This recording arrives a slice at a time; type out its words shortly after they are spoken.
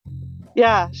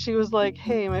Yeah, she was like,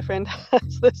 "Hey, my friend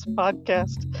has this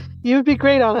podcast. You would be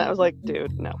great on it." I was like,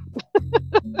 "Dude, no."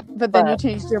 But then you But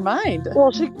changed your mind.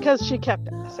 well, because she kept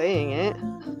saying it.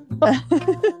 I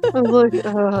was like,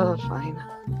 fine.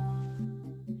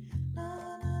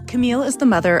 Camille is the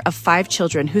mother of 5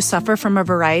 children who suffer from a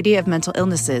variety of mental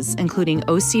illnesses, including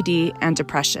OCD and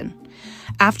depression.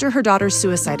 After her daughter's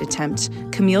suicide attempt,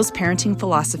 Camille's parenting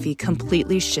philosophy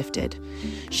completely shifted.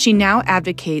 She now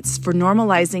advocates for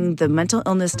normalizing the mental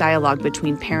illness dialogue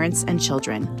between parents and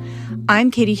children.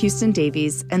 I'm Katie Houston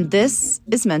Davies, and this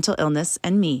is Mental Illness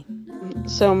and Me.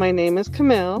 So my name is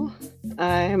Camille.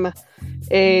 I'm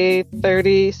a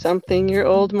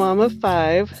 30-something-year-old mom of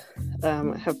 5.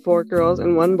 I have 4 girls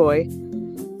and 1 boy.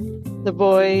 The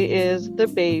boy is the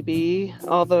baby,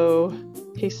 although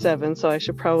he's 7, so I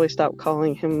should probably stop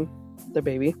calling him the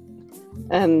baby.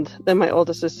 And then my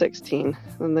oldest is 16,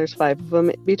 and there's 5 of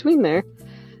them between there.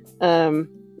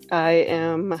 I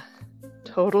am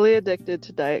totally addicted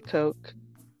to Diet Coke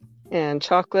and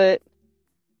chocolate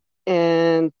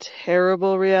and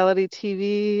terrible reality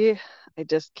TV. I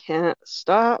just can't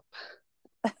stop.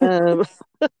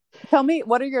 Tell me,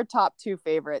 what are your top 2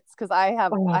 favorites? Because I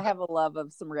have Oh, a love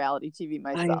of some reality TV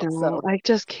I myself. know. So I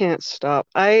just can't stop.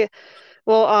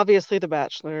 Well, obviously The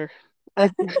Bachelor. I,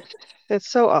 it's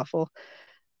so awful.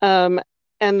 Um,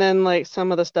 and then like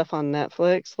some of the stuff on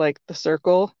Netflix, like The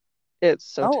Circle, it's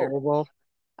so oh, terrible.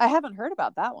 I haven't heard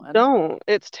about that one. Don't.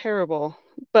 It's terrible,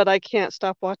 but I can't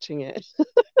stop watching it.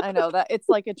 I know that it's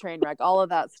like a train wreck. All of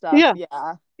that stuff. Yeah,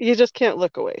 Yeah. you just can't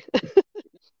look away.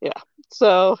 Yeah.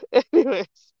 So, anyways,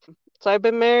 so I've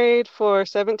been married for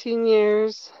 17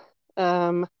 years,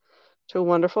 um, to a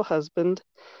wonderful husband.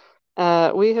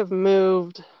 We have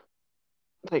moved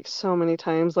like so many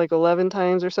times, like 11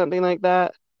 times or something like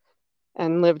that,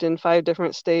 and lived in 5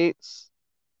 different states.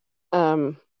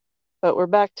 Um, but we're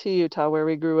back to Utah where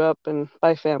we grew up and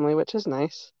by family, which is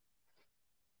nice.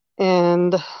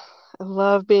 And I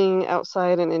love being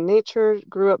outside and in nature.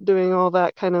 Grew up doing all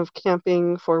that kind of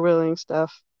camping, four-wheeling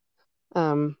stuff.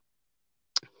 Um,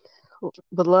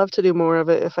 would love to do more of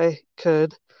it if I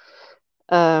could.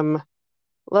 Um,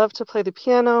 love to play the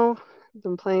piano.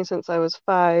 Been playing since I was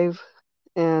 5,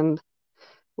 and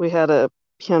we had a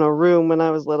piano room when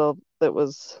I was little that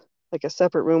was like a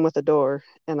separate room with a door,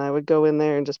 and I would go in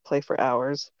there and just play for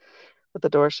hours with the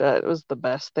door shut. It was the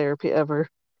best therapy ever.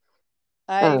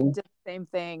 I Um, did the same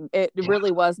thing. It yeah.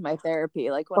 really was my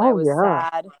therapy. Like when I Oh was yeah.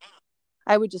 sad,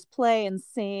 I would just play and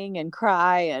sing and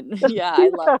cry. And yeah, I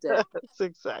loved it. Yes,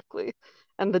 exactly.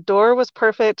 And the door was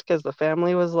perfect because the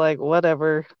family was like,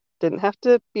 whatever, didn't have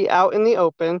to be out in the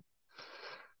open.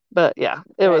 But yeah,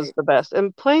 it was Right. the best.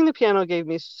 And playing the piano gave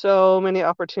me so many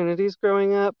opportunities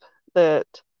growing up that,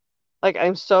 like,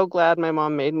 I'm so glad my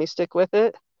mom made me stick with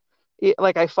it.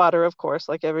 Like, I fought her, of course,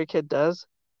 like every kid does.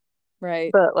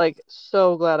 Right. But, like,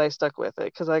 so glad I stuck with it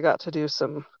because I got to do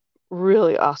some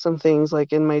really awesome things,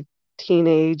 like, in my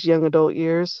teenage, young adult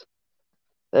years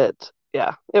that,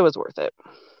 yeah, it was worth it.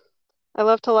 I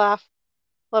love to laugh,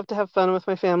 love to have fun with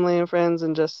my family and friends,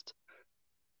 and just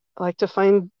like to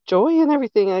find joy in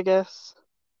everything, I guess.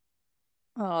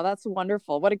 Oh, that's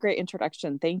wonderful. What a great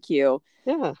introduction. Thank you.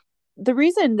 Yeah. The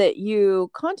reason that you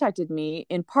contacted me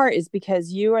in part is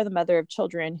because you are the mother of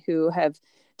children who have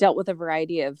dealt with a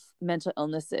variety of mental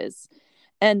illnesses.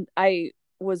 And I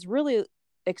was really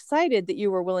excited that you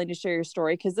were willing to share your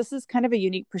story because this is kind of a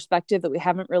unique perspective that we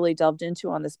haven't really delved into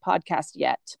on this podcast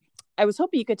yet. I was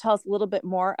hoping you could tell us a little bit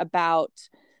more about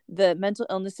the mental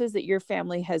illnesses that your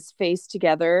family has faced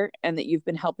together and that you've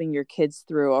been helping your kids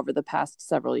through over the past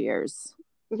several years.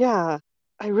 Yeah.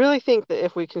 I really think that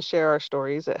if we can share our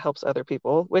stories, it helps other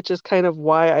people, which is kind of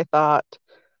why I thought,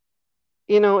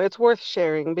 it's worth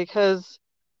sharing because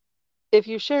if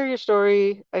you share your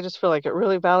story, I just feel like it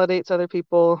really validates other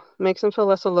people, makes them feel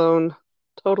less alone,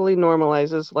 totally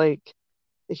normalizes like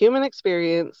the human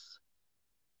experience.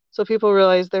 So people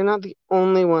realize they're not the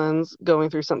only ones going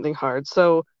through something hard.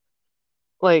 So,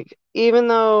 like, even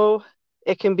though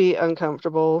it can be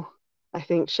uncomfortable, I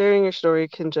think sharing your story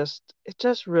it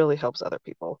just really helps other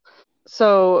people.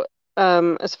 So,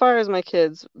 as far as my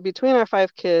kids, between our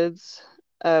 5 kids,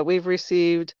 we've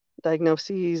received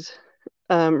diagnoses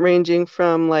ranging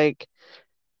from like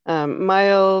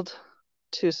mild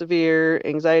to severe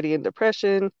anxiety and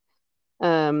depression,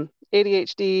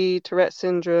 ADHD, Tourette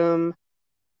syndrome,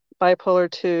 bipolar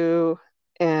 2,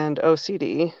 and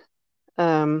OCD.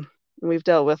 We've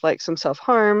dealt with like some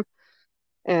self-harm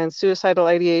and suicidal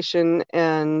ideation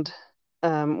and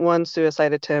 1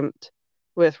 suicide attempt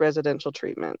with residential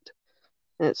treatment.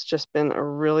 And it's just been a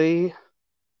really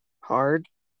hard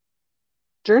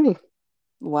journey.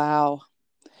 Wow.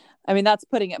 I mean, that's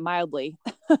putting it mildly.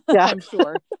 Yeah. I'm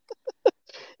sure.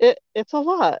 It's a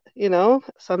lot, you know.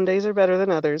 Some days are better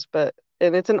than others,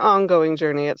 and it's an ongoing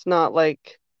journey. It's not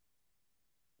like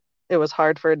it was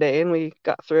hard for a day and we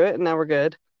got through it and now we're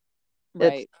good. It's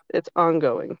Right. it's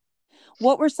ongoing.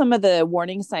 What were some of the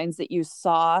warning signs that you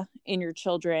saw in your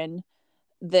children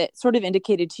that sort of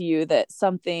indicated to you that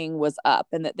something was up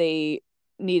and that they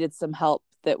needed some help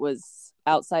that was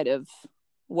outside of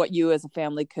what you as a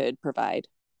family could provide?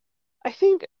 I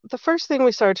think the first thing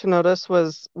we started to notice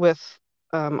was with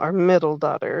our middle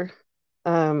daughter.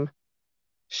 Um,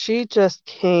 she just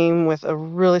came with a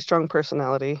really strong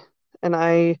personality, and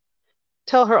I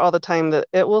tell her all the time that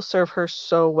it will serve her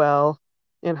so well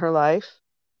in her life.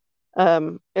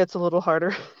 It's a little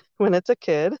harder when it's a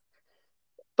kid,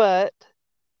 but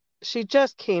she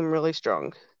just came really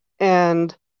strong.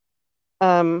 And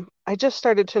I just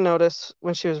started to notice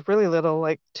when she was really little,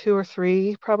 like 2 or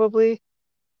 3 probably,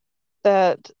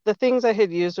 that the things I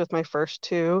had used with my first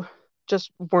two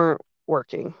just weren't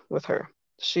working with her.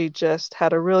 She just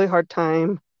had a really hard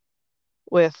time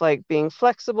with like being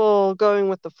flexible, going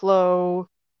with the flow,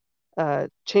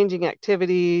 changing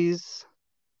activities,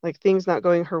 like things not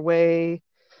going her way,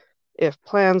 if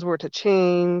plans were to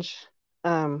change,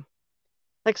 um,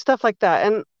 like stuff like that.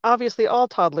 And obviously, all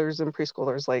toddlers and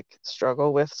preschoolers like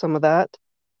struggle with some of that,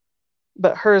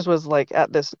 but hers was like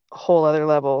at this whole other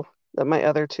level that my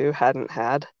other two hadn't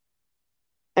had.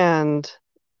 And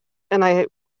I,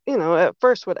 at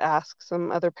first would ask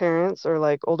some other parents or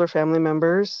like older family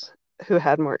members who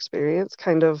had more experience,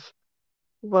 kind of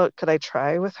what could I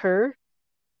try with her?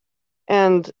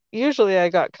 And usually I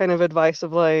got kind of advice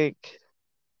of like,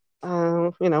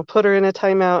 put her in a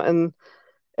timeout and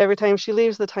every time she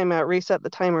leaves the timeout, reset the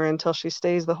timer until she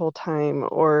stays the whole time,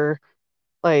 or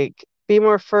like be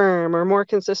more firm or more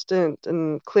consistent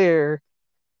and clear.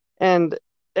 And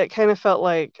it kind of felt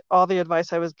like all the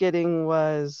advice I was getting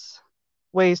was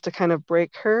ways to kind of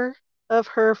break her of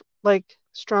her like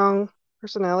strong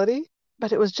personality.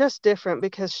 But it was just different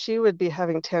because she would be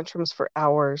having tantrums for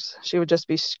hours. She would just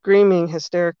be screaming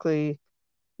hysterically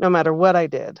no matter what I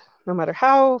did, no matter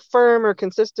how firm or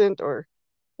consistent or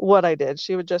what I did.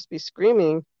 She would just be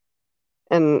screaming.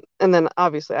 And then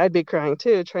obviously I'd be crying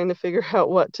too, trying to figure out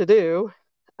what to do.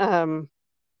 Um,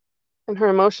 and her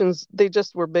emotions, they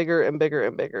just were bigger and bigger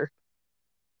and bigger.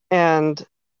 And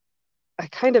I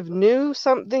kind of knew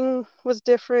something was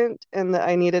different and that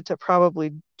I needed to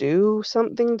probably do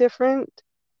something different.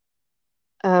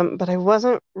 But I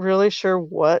wasn't really sure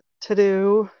what to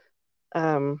do.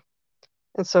 Um,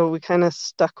 and so we kind of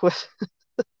stuck with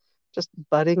just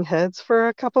butting heads for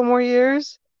a couple more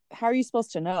years. How are you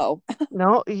supposed to know?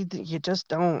 No, you just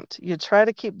don't. You try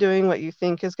to keep doing what you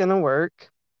think is going to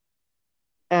work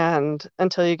and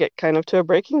until you get kind of to a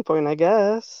breaking point, I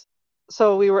guess.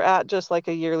 So we were at just like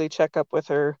a yearly checkup with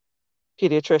her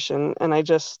pediatrician, and I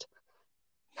just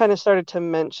kind of started to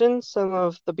mention some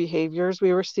of the behaviors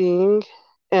we were seeing.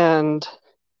 And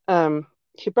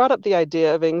he brought up the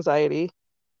idea of anxiety.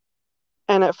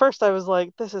 And at first I was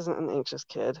like, this isn't an anxious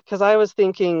kid. Because I was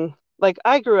thinking, like,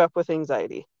 I grew up with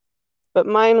anxiety, but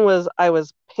mine was I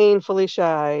was painfully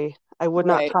shy. I would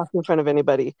not Right. talk in front of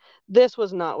anybody. This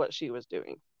was not what she was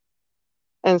doing.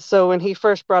 And so when he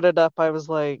first brought it up, I was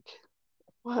like,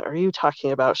 what are you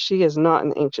talking about? She is not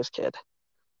an anxious kid.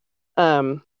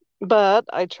 Um, but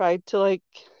I tried to like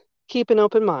keep an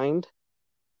open mind.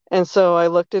 And so I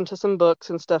looked into some books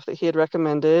and stuff that he had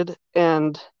recommended.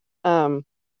 And I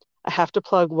have to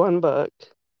plug one book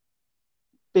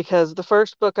because the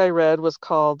first book I read was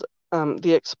called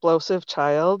The Explosive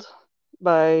Child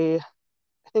by,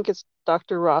 I think it's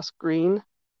Dr. Ross Greene.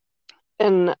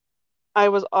 And I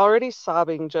was already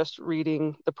sobbing just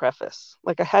reading the preface.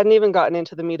 Like I hadn't even gotten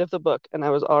into the meat of the book, and I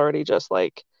was already just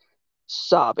like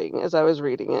sobbing as I was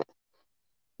reading it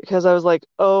because I was like,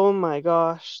 oh my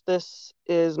gosh, this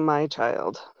is my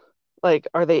child. Like,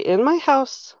 are they in my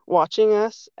house watching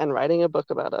us and writing a book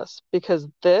about us? Because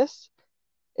this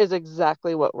is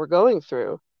exactly what we're going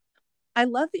through. I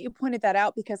love that you pointed that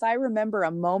out because I remember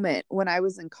a moment when I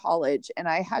was in college and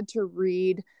I had to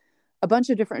read a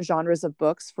bunch of different genres of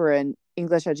books for an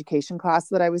English education class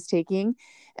that I was taking.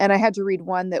 And I had to read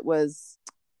one that was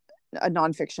a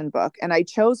nonfiction book. And I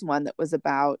chose one that was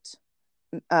about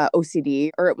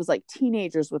OCD, or it was like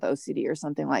teenagers with OCD or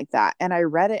something like that. And I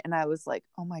read it and I was like,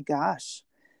 oh my gosh,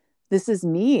 this is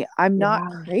me. I'm not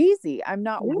Yeah. crazy. I'm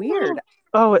not Yeah. weird.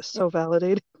 Oh, it's so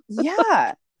validating.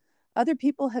 Yeah. Other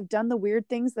people have done the weird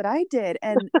things that I did.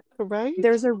 And Right?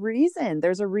 there's a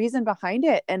reason behind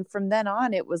it. And from then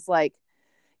on, it was like,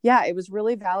 Yeah, it was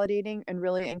really validating and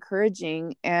really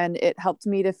encouraging. And it helped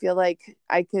me to feel like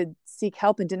I could seek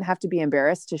help and didn't have to be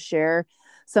embarrassed to share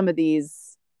some of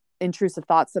these intrusive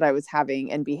thoughts that I was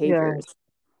having and Yeah. behaviors.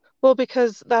 Well,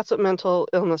 because that's what mental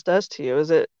illness does to you,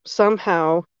 is it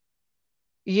somehow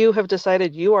you have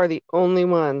decided you are the only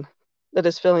one that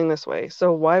is feeling this way.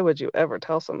 So why would you ever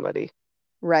tell somebody?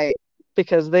 Right.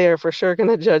 Because they are for sure going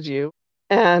to judge you.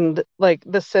 And like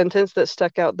the sentence that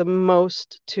stuck out the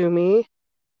most to me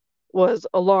was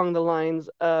along the lines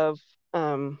of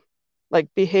um, like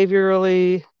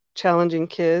behaviorally challenging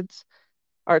kids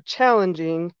are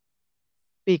challenging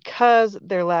because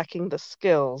they're lacking the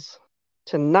skills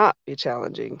to not be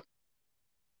challenging.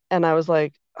 And I was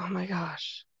like, oh my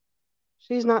gosh,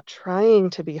 she's not trying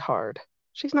to be hard.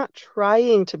 She's not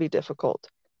trying to be difficult.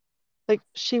 Like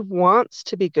she wants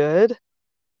to be good,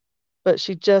 but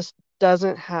she just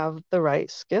doesn't have the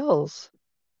right skills.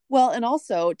 Well, and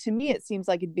also to me, it seems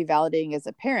like it'd be validating as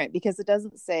a parent because it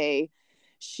doesn't say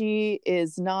she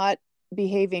is not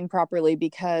behaving properly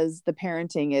because the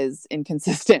parenting is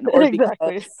inconsistent or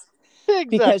Exactly.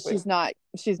 because Exactly.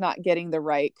 she's not getting the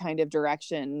right kind of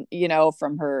direction,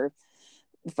 from her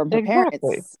Exactly.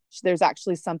 parents. There's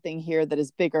actually something here that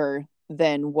is bigger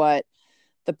than what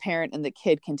the parent and the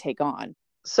kid can take on.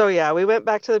 So yeah, we went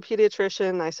back to the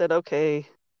pediatrician. I said, okay,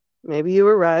 maybe you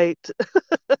were right.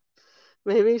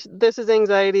 Maybe this is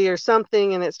anxiety or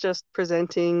something, and it's just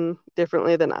presenting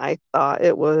differently than I thought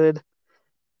it would.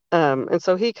 And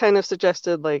so he kind of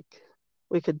suggested like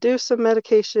we could do some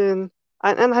medication.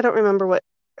 And I don't remember what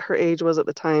her age was at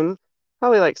the time,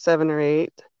 probably like 7 or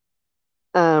 8.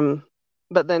 Um,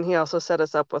 but then he also set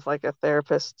us up with like a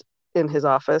therapist in his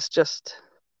office just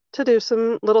to do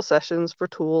some little sessions for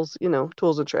tools,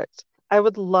 tools and tricks. I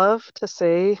would love to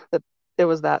say that it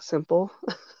was that simple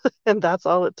and that's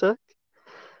all it took,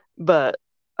 but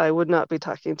I would not be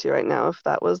talking to you right now if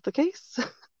that was the case.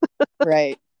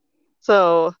 Right.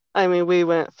 So, I mean, we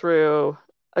went through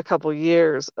a couple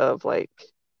years of like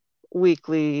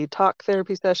weekly talk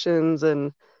therapy sessions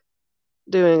and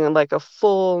doing like a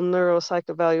full neuropsych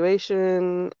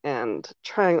evaluation and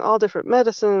trying all different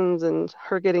medicines and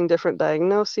her getting different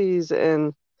diagnoses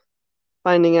and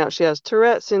finding out she has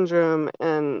Tourette syndrome.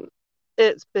 And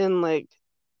it's been like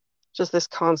just this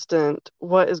constant,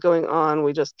 what is going on?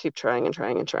 We just keep trying and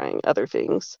trying and trying other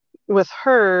things. With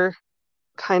her,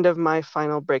 kind of my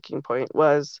final breaking point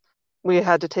was we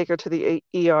had to take her to the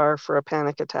ER for a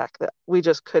panic attack that we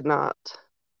just couldn't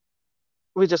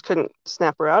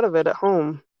snap her out of it at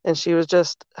home. And she was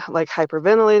just like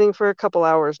hyperventilating for a couple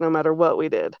hours no matter what we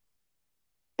did.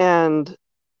 And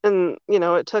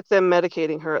it took them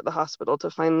medicating her at the hospital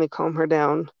to finally calm her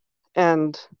down.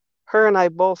 And her and I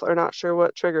both are not sure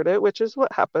what triggered it, which is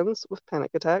what happens with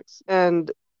panic attacks.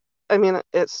 And I mean,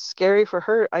 it's scary for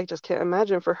her. I just can't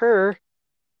imagine for her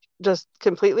just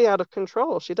completely out of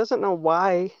control. She doesn't know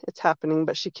why it's happening,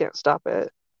 but she can't stop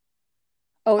it.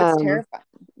 Oh, it's Um, terrifying.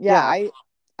 Yeah, yeah.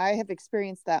 I have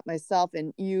experienced that myself,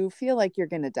 and you feel like you're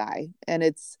going to die, and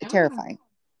it's Yeah. terrifying.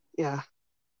 Yeah.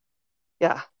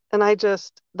 Yeah. And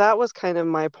that was kind of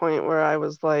my point where I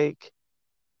was like,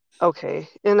 okay,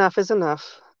 enough is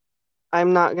enough.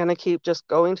 I'm not going to keep just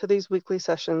going to these weekly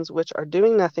sessions, which are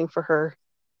doing nothing for her.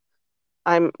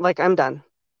 I'm done.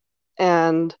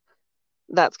 And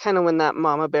that's kind of when that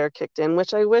mama bear kicked in,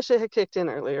 which I wish it had kicked in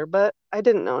earlier, but I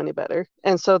didn't know any better.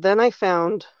 And so then I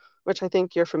found, which I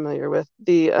think you're familiar with,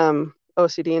 the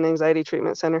OCD and Anxiety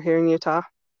Treatment Center here in Utah.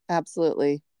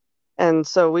 Absolutely. And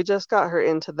so we just got her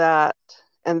into that,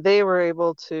 and they were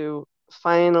able to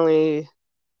finally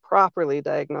properly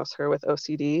diagnose her with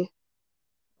OCD.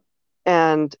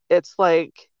 And it's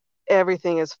like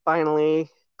everything is finally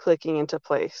clicking into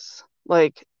place.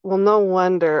 Like, well, no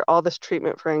wonder all this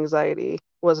treatment for anxiety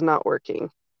was not working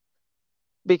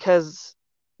because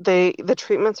the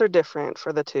treatments are different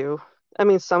for the two. I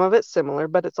mean, some of it's similar,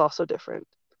 but it's also different.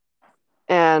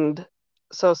 And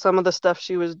so some of the stuff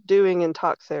she was doing in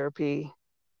talk therapy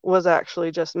was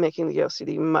actually just making the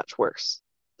OCD much worse.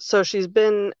 So she's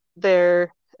been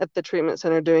there at the treatment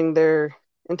center doing their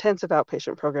intensive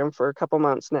outpatient program for a couple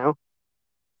months now.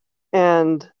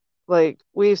 And like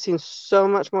we've seen so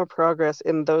much more progress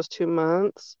in those 2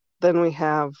 months than we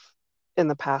have in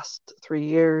the past 3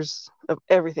 years of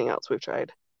everything else we've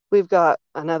tried. We've got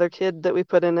another kid that we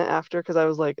put in it after because I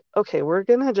was like, okay,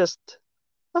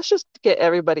 let's just get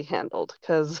everybody handled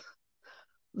because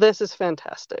this is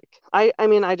fantastic. I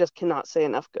mean, I just cannot say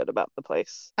enough good about the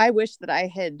place. I wish that I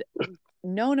had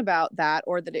known about that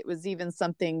or that it was even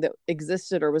something that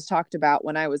existed or was talked about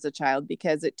when I was a child,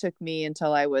 because it took me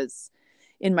until I was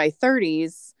in my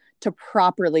 30s to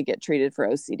properly get treated for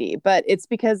OCD, but it's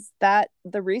because that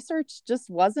the research just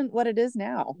wasn't what it is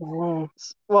now.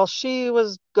 Well, she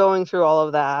was going through all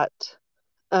of that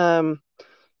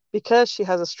because she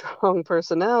has a strong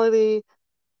personality.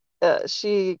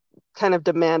 She kind of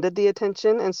demanded the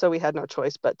attention, and so we had no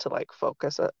choice but to like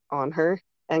focus on her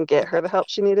and get her the help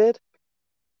she needed.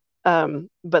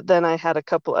 But then I had a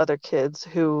couple other kids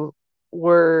who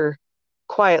were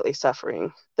quietly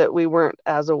suffering that we weren't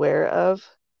as aware of.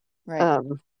 Right.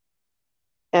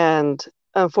 And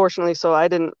unfortunately, so I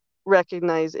didn't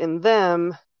recognize in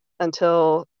them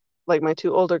until like my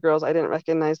two older girls, I didn't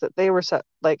recognize that they were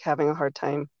like having a hard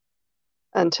time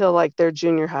until like their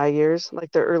junior high years,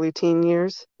 like their early teen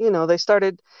years. You know, they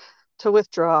started to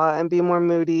withdraw and be more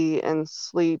moody and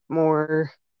sleep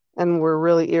more and were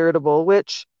really irritable,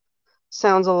 which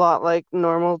sounds a lot like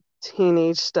normal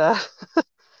teenage stuff.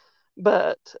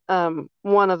 But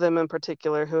one of them in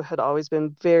particular, who had always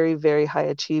been very, very high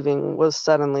achieving, was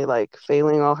suddenly like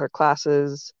failing all her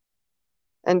classes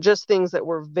and just things that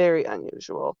were very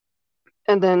unusual.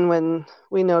 And then when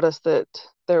we noticed that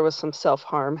there was some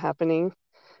self-harm happening,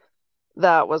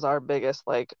 that was our biggest,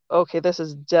 like, okay, this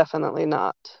is definitely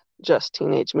not just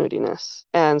teenage moodiness.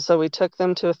 And so we took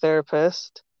them to a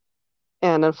therapist.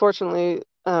 And unfortunately,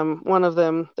 one of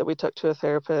them that we took to a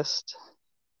therapist,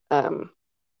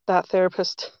 that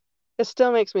therapist, it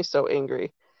still makes me so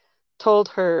angry, told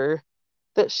her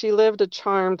that she lived a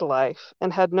charmed life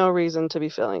and had no reason to be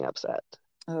feeling upset.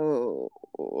 Oh.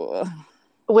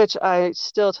 Which I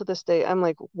still to this day, I'm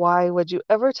like, why would you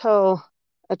ever tell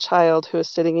a child who is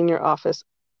sitting in your office,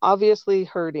 obviously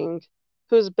hurting,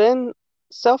 who's been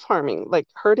self-harming, like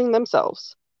hurting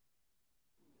themselves,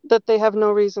 that they have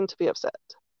no reason to be upset?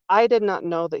 I did not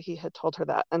know that he had told her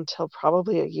that until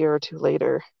probably a year or two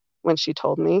later when she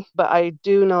told me. But I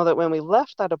do know that when we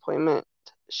left that appointment,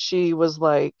 she was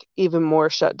like even more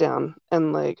shut down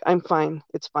and like, I'm fine.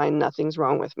 It's fine. Nothing's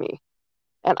wrong with me.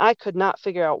 And I could not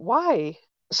figure out why.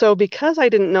 So because I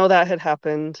didn't know that had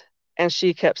happened and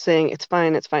she kept saying, it's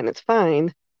fine, it's fine, it's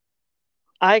fine,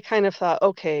 I kind of thought,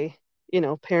 okay,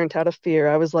 parent out of fear.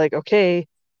 I was like, okay,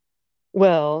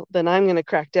 well, then I'm going to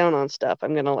crack down on stuff.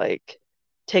 I'm going to like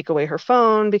take away her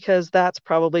phone because that's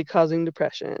probably causing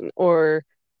depression, or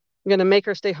I'm going to make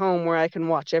her stay home where I can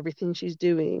watch everything she's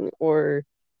doing, or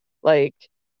like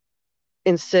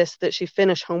insist that she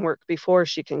finish homework before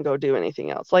she can go do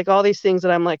anything else. Like all these things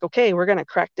that I'm like, okay, we're going to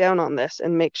crack down on this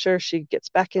and make sure she gets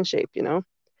back in shape,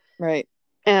 Right.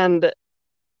 And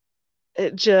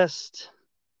it just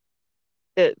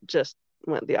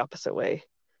went the opposite way,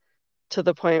 to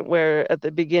the point where at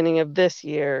the beginning of this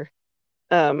year,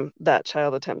 that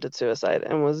child attempted suicide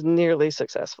and was nearly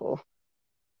successful.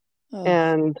 Oh.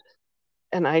 And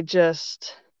I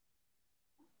just,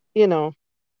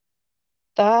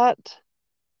 that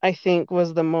I think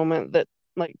was the moment that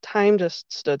like time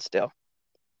just stood still.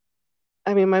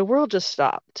 I mean, my world just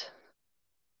stopped.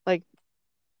 Like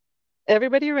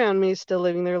everybody around me is still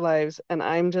living their lives, and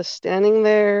I'm just standing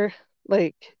there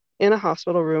like in a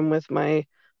hospital room with my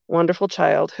wonderful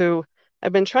child who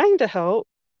I've been trying to help,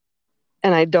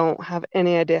 and I don't have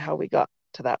any idea how we got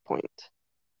to that point.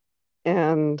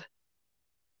 And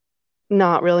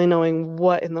not really knowing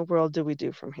what in the world do we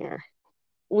do from here.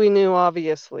 We knew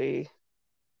obviously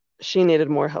she needed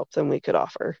more help than we could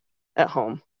offer at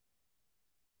home.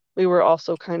 We were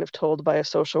also kind of told by a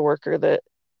social worker that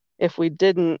if we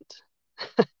didn't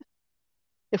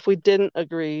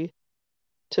agree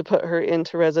to put her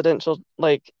into residential,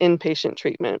 like inpatient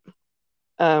treatment,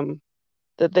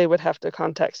 that they would have to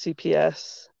contact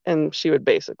CPS and she would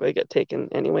basically get taken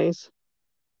anyways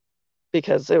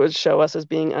because it would show us as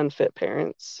being unfit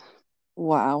parents.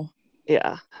 Wow.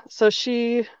 Yeah. So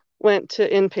she went to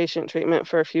inpatient treatment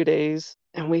for a few days,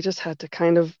 and we just had to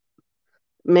kind of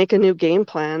make a new game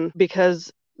plan, because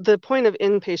the point of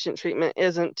inpatient treatment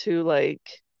isn't to like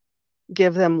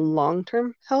give them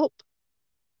long-term help.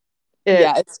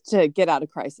 It's to get out of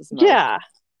crisis mode. Yeah.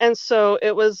 And so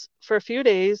it was for a few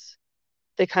days.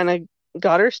 They kind of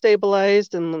got her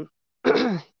stabilized and,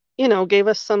 gave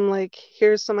us some like,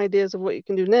 here's some ideas of what you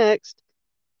can do next.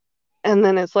 And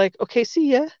then it's like, okay,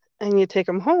 see ya. And you take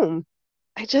them home.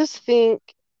 I just think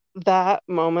that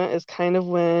moment is kind of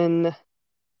when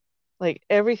like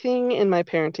everything in my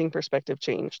parenting perspective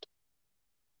changed.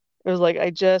 It was like I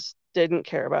just didn't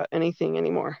care about anything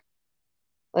anymore.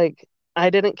 Like I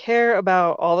didn't care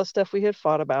about all the stuff we had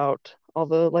fought about, all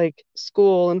the like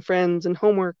school and friends and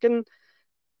homework and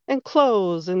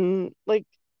clothes and like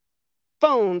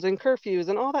phones and curfews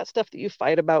and all that stuff that you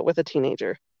fight about with a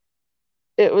teenager.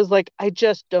 It was like I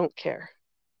just don't care.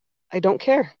 I don't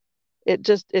care. It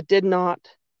did not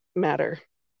matter.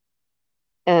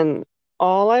 And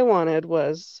all I wanted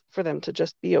was for them to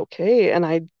just be okay. And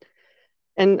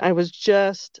I was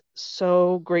just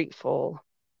so grateful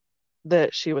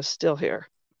that she was still here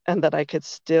and that I could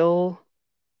still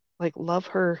like love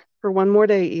her for one more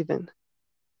day even.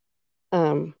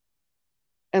 Um,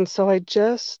 and so I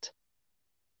just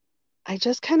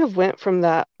kind of went from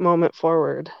that moment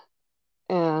forward,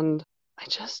 and I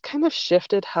just kind of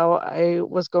shifted how I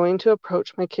was going to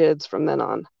approach my kids from then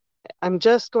on. I'm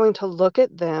just going to look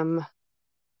at them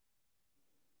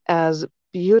as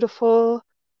beautiful,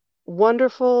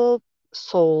 wonderful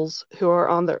souls who are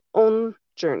on their own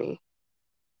journey.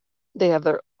 They have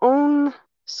their own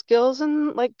skills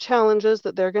and like challenges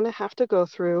that they're going to have to go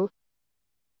through.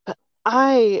 But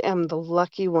I am the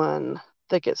lucky one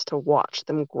that gets to watch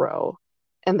them grow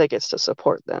and that gets to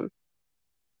support them.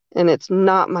 And it's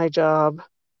not my job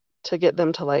to get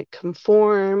them to like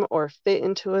conform or fit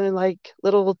into a like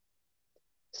little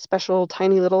special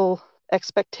tiny little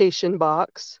expectation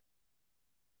box,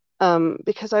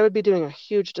 because I would be doing a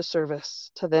huge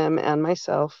disservice to them and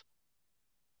myself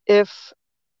if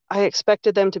I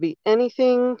expected them to be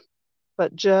anything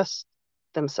but just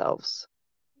themselves.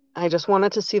 I just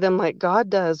wanted to see them like God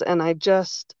does, and that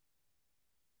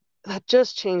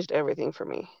just changed everything for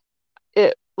me.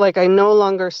 It like I no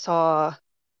longer saw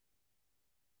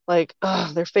like,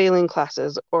 oh, they're failing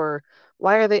classes or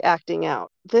why are they acting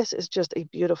out? This is just a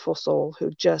beautiful soul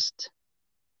who just,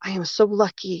 I am so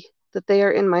lucky that they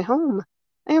are in my home.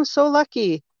 I am so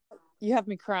lucky. You have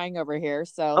me crying over here,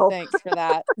 so Oh, thanks for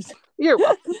that. you're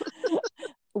welcome.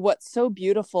 What's so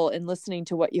beautiful in listening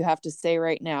to what you have to say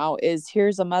right now is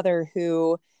here's a mother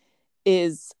who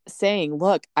is saying,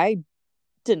 look, I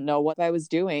didn't know what I was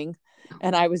doing,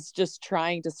 and I was just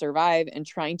trying to survive and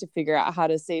trying to figure out how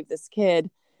to save this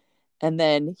kid. And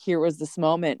then here was this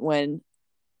moment when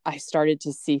I started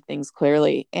to see things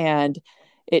clearly, and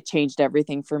it changed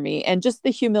everything for me. And just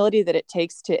the humility that it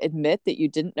takes to admit that you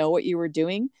didn't know what you were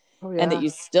doing Oh, and that yeah. you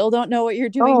still don't know what you're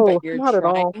doing, but Oh, you're not at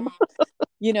trying,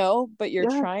 all. but you're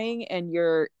Yeah. trying, and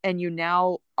you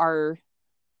now are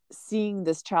seeing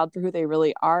this child for who they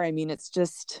really are. I mean, it's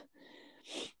just,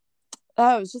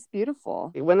 oh, it was just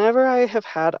beautiful. Whenever I have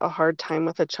had a hard time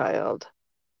with a child,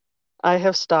 I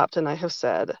have stopped and I have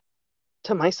said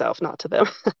to myself, not to them,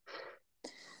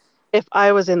 if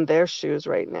I was in their shoes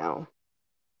right now,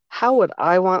 how would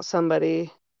I want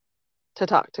somebody to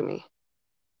talk to me?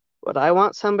 Would I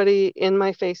want somebody in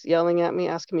my face yelling at me,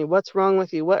 asking me, what's wrong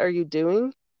with you? What are you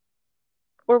doing?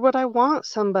 Or would I want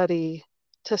somebody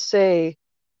to say,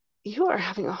 you are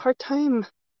having a hard time.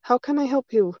 How can I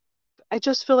help you? I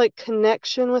just feel like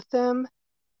connection with them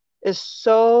is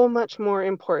so much more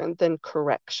important than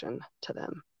correction to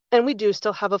them. And we do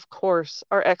still have, of course,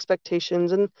 our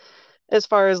expectations and as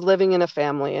far as living in a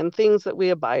family and things that we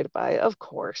abide by, of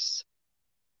course.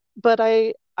 But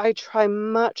I try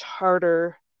much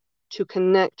harder to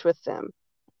connect with them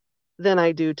than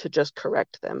I do to just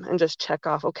correct them and just check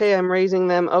off, okay, I'm raising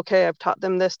them. Okay, I've taught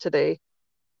them this today.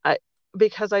 I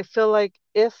because I feel like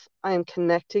if I'm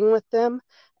connecting with them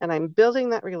and I'm building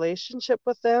that relationship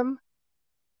with them,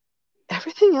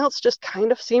 everything else just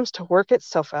kind of seems to work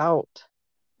itself out.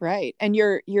 Right. And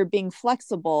you're being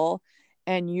flexible,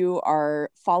 and you are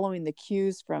following the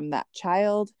cues from that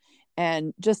child,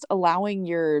 and just allowing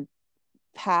your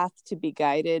path to be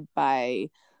guided by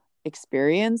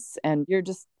experience, and you're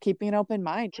just keeping an open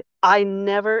mind.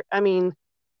 Never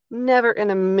in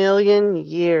a million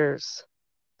years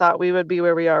thought we would be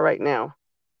where we are right now.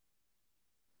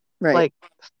 Right. Like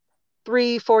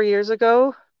 3, 4 years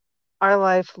ago, our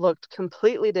life looked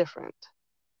completely different.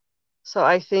 So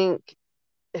I think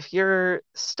if you're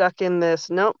stuck in this,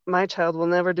 nope, my child will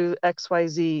never do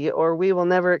XYZ, or we will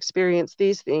never experience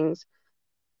these things,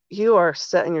 you are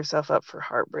setting yourself up for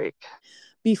heartbreak.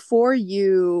 Before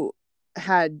you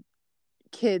had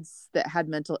kids that had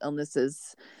mental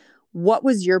illnesses, what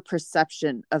was your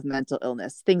perception of mental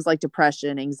illness? Things like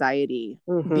depression, anxiety,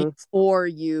 Mm-hmm. before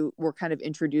you were kind of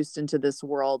introduced into this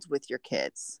world with your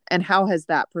kids? And how has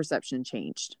that perception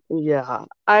changed? Yeah,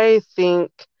 I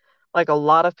think like a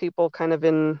lot of people kind of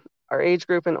in our age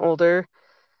group and older,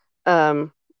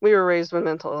 we were raised with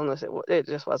mental illness. It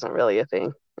just wasn't really a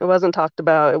thing. It wasn't talked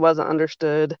about. It wasn't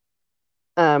understood.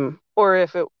 Or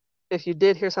if you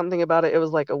did hear something about it, it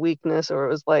was like a weakness, or it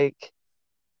was like,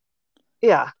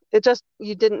 yeah, it just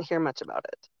you didn't hear much about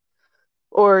it.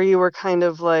 Or you were kind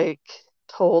of like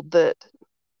told that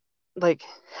like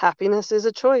happiness is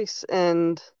a choice,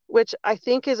 and which I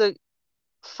think is a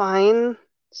fine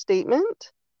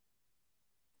statement,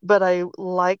 but I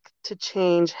like to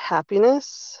change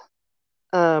happiness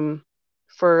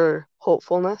for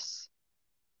hopefulness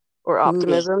or Ooh,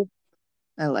 optimism,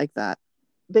 I like that.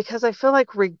 because I feel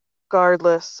like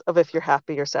regardless of if you're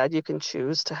happy or sad, you can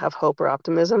choose to have hope or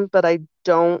optimism, but I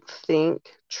don't think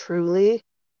truly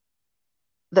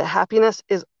that happiness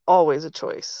is always a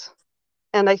choice.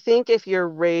 And I think if you're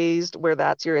raised where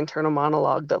that's your internal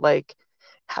monologue, that like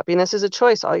happiness is a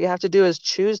choice, all you have to do is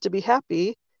choose to be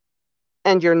happy,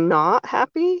 and you're not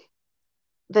happy,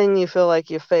 then you feel like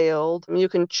you failed. You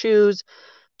can choose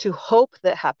to hope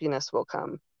that happiness will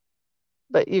come,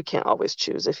 but you can't always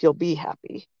choose if you'll be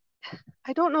happy.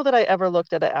 I don't know that I ever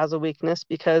looked at it as a weakness,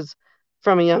 because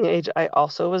from a young age, I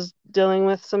also was dealing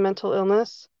with some mental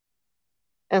illness.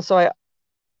 And so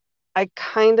I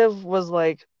kind of was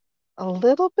like a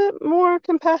little bit more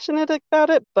compassionate about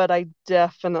it, but I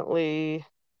definitely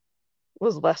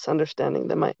was less understanding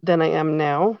than I am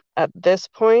now. At this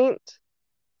point,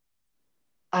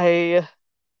 I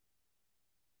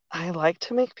I like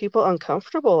to make people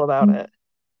uncomfortable about it.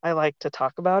 I like to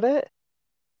talk about it.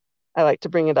 I like to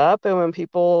bring it up, and when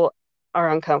people are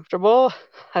uncomfortable,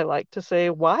 I like to say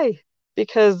why.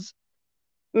 Because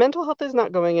mental health is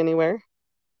not going anywhere.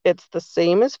 It's the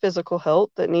same as physical health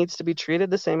that needs to be treated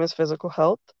the same as physical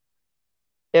health.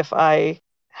 If I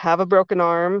have a broken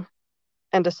arm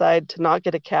and decide to not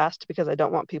get a cast because I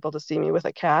don't want people to see me with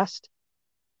a cast,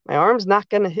 my arm's not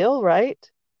going to heal right.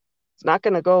 It's not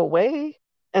going to go away.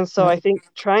 And so I Right. think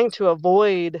trying to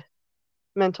avoid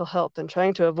mental health and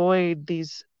trying to avoid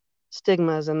these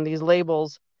stigmas and these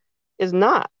labels is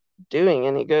not doing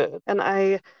any good. And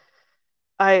I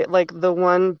like, the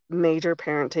one major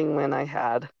parenting win I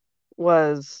had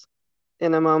was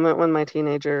in a moment when my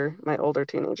older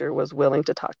teenager was willing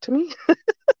to talk to me.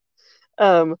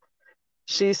 Um,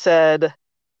 she said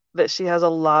that she has a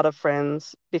lot of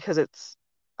friends because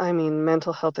I mean,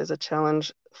 mental health is a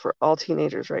challenge for all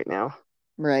teenagers right now.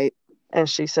 Right. And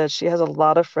she said she has a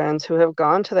lot of friends who have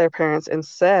gone to their parents and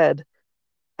said,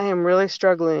 I am really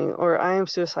struggling, or I am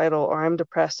suicidal, or I'm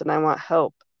depressed and I want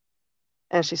help.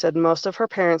 And she said most of her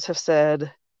parents have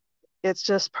said, it's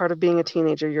just part of being a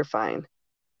teenager, you're fine.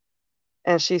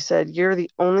 And she said, you're the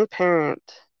only parent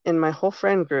in my whole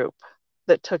friend group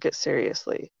that took it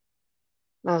seriously.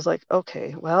 And I was like,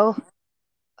 okay, well,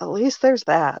 at least there's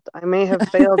that. I may have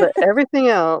failed at everything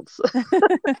else,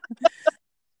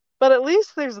 but at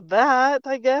least there's that,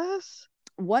 I guess.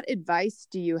 What advice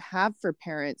do you have for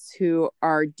parents who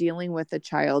are dealing with a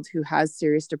child who has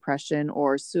serious depression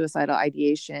or suicidal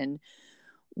ideation?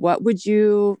 What would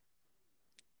you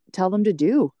tell them to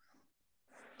do?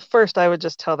 First, I would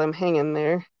just tell them, hang in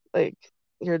there. Like,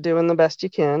 you're doing the best you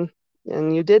can,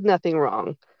 and you did nothing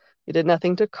wrong. You did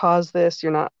nothing to cause this.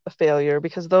 You're not a failure,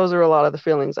 because those are a lot of the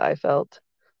feelings I felt.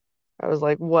 I was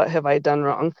like, what have I done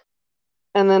wrong?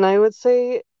 And then I would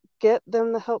say, get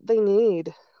them the help they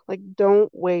need. Like, don't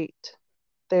wait.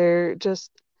 They're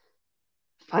just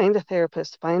Find a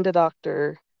therapist, find a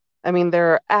doctor. I mean,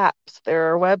 there are apps,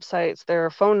 there are websites, there are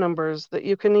phone numbers that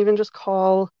you can even just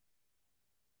call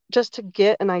just to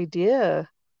get an idea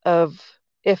of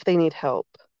if they need help.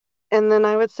 And then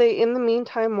I would say, in the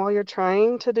meantime, while you're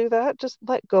trying to do that, just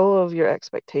let go of your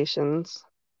expectations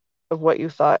of what you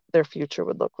thought their future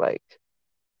would look like,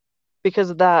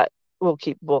 because that will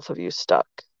keep both of you stuck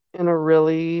in a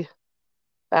really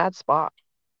bad spot.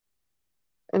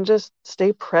 And just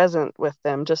stay present with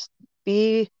them. Just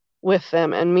be with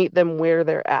them and meet them where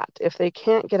they're at. If they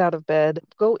can't get out of bed,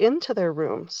 go into their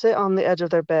room, sit on the edge of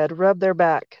their bed, rub their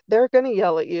back. They're going to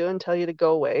yell at you and tell you to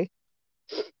go away,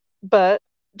 but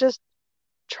just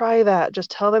try that. Just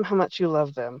tell them how much you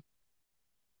love them.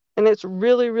 And it's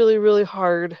really, really, really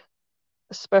hard,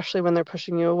 especially when they're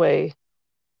pushing you away,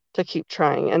 to keep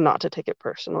trying and not to take it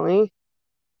personally.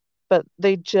 But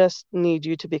they just need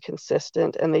you to be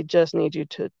consistent, and they just need you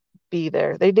to be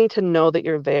there. They need to know that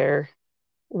you're there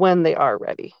when they are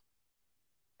ready.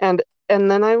 And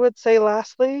then I would say,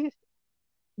 lastly,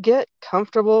 get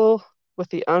comfortable with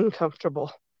the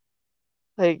uncomfortable.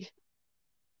 Like,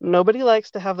 nobody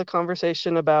likes to have the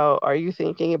conversation about, are you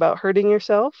thinking about hurting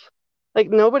yourself? Like,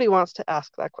 nobody wants to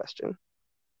ask that question,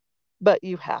 but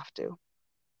you have to.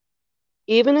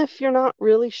 Even if you're not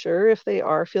really sure if they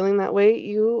are feeling that way,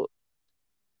 you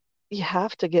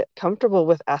have to get comfortable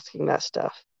with asking that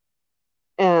stuff.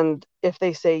 And if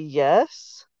they say,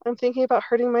 yes, I'm thinking about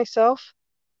hurting myself,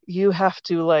 you have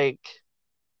to like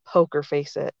poker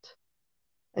face it.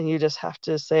 And you just have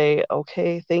to say,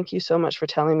 okay, thank you so much for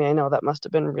telling me. I know that must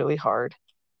have been really hard.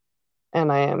 And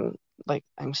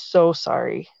I'm so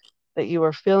sorry that you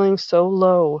are feeling so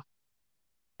low.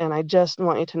 And I just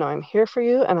want you to know I'm here for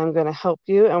you, and I'm going to help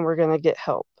you, and we're going to get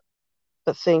help.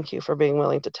 but thank you for being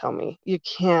willing to tell me. You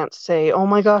can't say, oh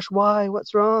my gosh, why?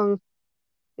 What's wrong?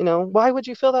 Why would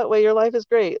you feel that way? Your life is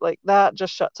great. Like that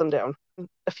just shuts them down.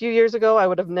 A few years ago, I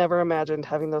would have never imagined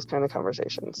having those kind of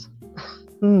conversations.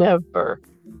 Never.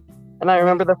 And I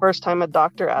remember the first time a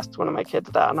doctor asked one of my kids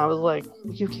that, and I was like,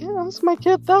 you can't ask my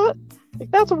kid that?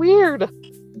 Like, that's weird.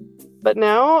 But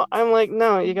now I'm like,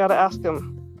 no, you got to ask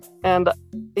them. And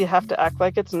you have to act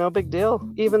like it's no big deal,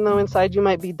 even though inside you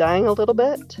might be dying a little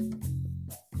bit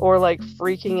or like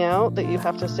freaking out that you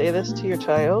have to say this to your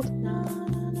child.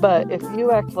 But if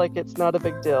you act like it's not a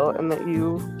big deal and that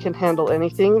you can handle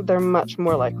anything, they're much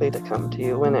more likely to come to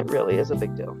you when it really is a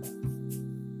big deal.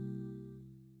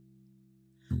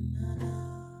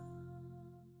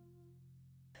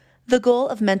 The goal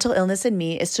of Mental Illness and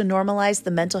Me is to normalize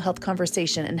the mental health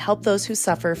conversation and help those who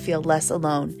suffer feel less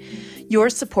alone. Your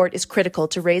support is critical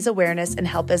to raise awareness and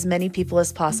help as many people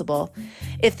as possible.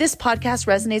 If this podcast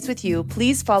resonates with you,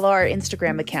 please follow our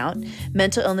Instagram account,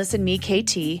 Mental Illness and Me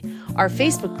KT, our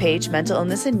Facebook page, Mental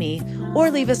Illness and Me,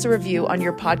 or leave us a review on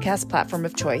your podcast platform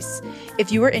of choice.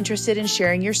 If you are interested in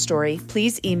sharing your story,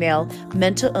 please email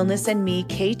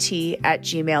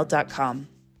mentalillnessandmekt@gmail.com.